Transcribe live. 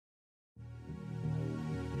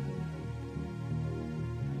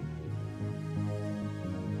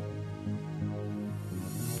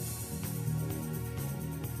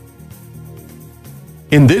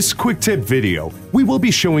In this quick tip video, we will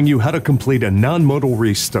be showing you how to complete a non-modal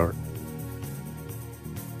restart.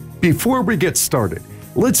 Before we get started,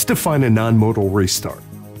 let's define a non-modal restart.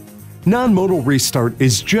 Non-modal restart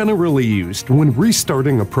is generally used when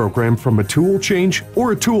restarting a program from a tool change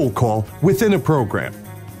or a tool call within a program.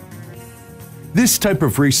 This type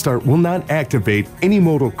of restart will not activate any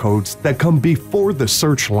modal codes that come before the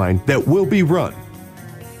search line that will be run.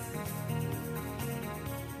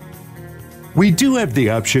 We do have the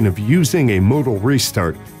option of using a modal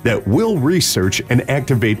restart that will research and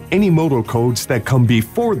activate any modal codes that come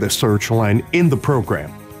before the search line in the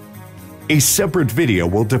program. A separate video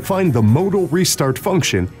will define the modal restart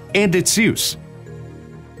function and its use.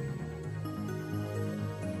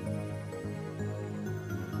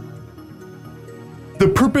 The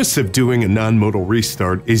purpose of doing a non-modal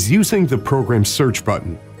restart is using the program search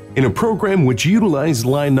button in a program which utilizes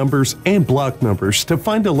line numbers and block numbers to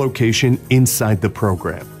find a location inside the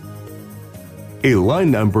program. A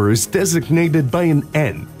line number is designated by an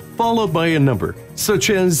N, followed by a number, such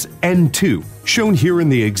as N2, shown here in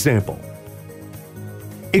the example.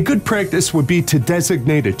 A good practice would be to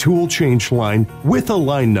designate a tool change line with a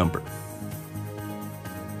line number.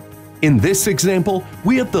 In this example,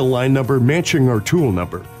 we have the line number matching our tool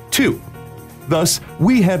number, 2. Thus,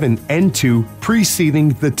 we have an N2 preceding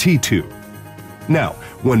the T2. Now,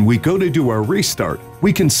 when we go to do our restart,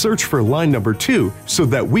 we can search for line number 2 so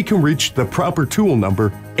that we can reach the proper tool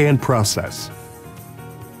number and process.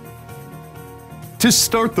 To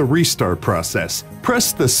start the restart process,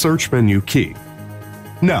 press the search menu key.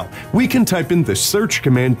 Now, we can type in the search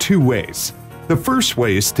command two ways. The first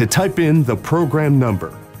way is to type in the program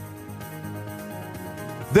number,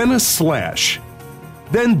 then a slash,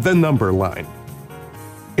 then the number line.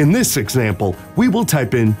 In this example, we will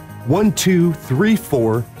type in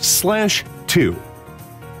 1234/2.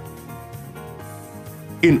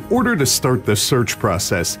 In order to start the search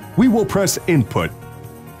process, we will press Input.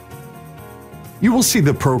 You will see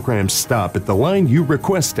the program stop at the line you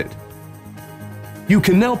requested. You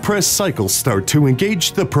can now press Cycle Start to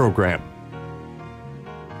engage the program.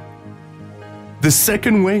 The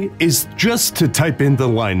second way is just to type in the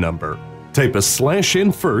line number. Type a slash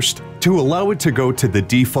in first to allow it to go to the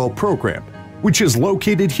default program, which is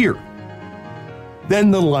located here.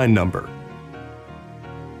 Then the line number.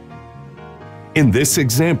 In this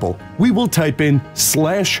example, we will type in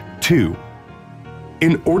 /2.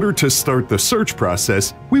 In order to start the search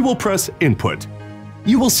process, we will press Input.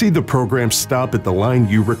 You will see the program stop at the line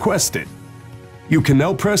you requested. You can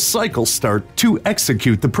now press Cycle Start to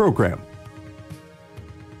execute the program.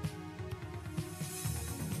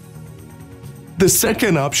 The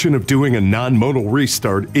second option of doing a non-modal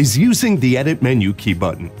restart is using the Edit menu key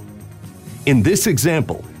button. In this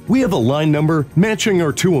example, we have a line number matching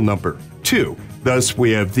our tool number, 2, thus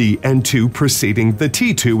we have the N2 preceding the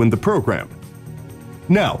T2 in the program.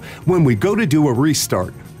 Now, when we go to do a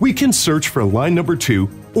restart, we can search for line number 2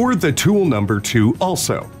 or the tool number 2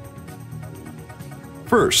 also.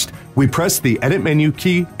 First, we press the Edit menu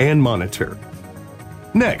key and monitor.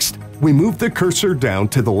 Next, we move the cursor down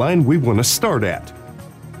to the line we want to start at.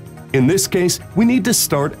 In this case, we need to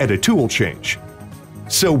start at a tool change.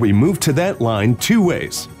 So we move to that line two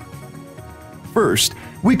ways. First,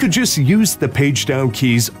 we could just use the page down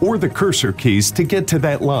keys or the cursor keys to get to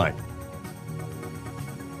that line.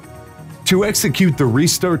 To execute the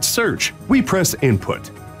restart search, we press Input.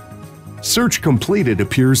 Search completed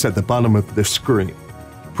appears at the bottom of the screen.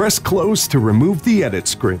 Press Close to remove the edit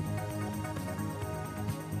screen.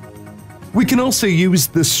 We can also use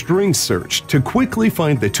the string search to quickly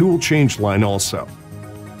find the tool change line also.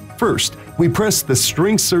 First, we press the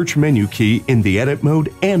string search menu key in the edit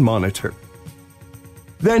mode and monitor.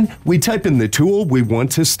 Then, we type in the tool we want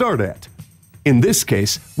to start at. In this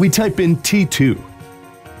case, we type in T2.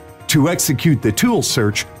 To execute the tool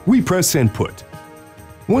search, we press Input.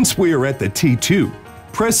 Once we are at the T2,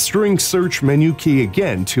 press string search menu key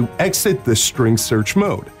again to exit the string search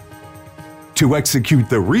mode. To execute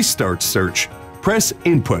the restart search, press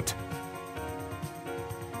Input.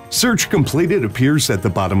 Search completed appears at the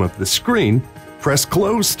bottom of the screen. Press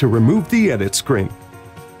Close to remove the edit screen.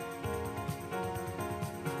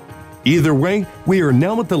 Either way, we are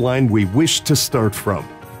now at the line we wish to start from.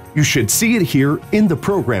 You should see it here in the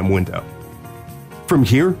program window. From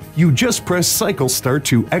here, you just press Cycle Start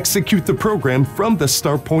to execute the program from the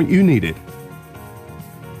start point you needed.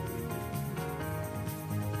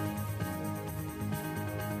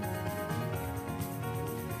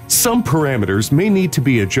 Some parameters may need to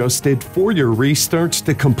be adjusted for your restarts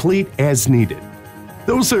to complete as needed.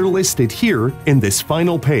 Those are listed here in this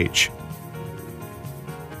final page.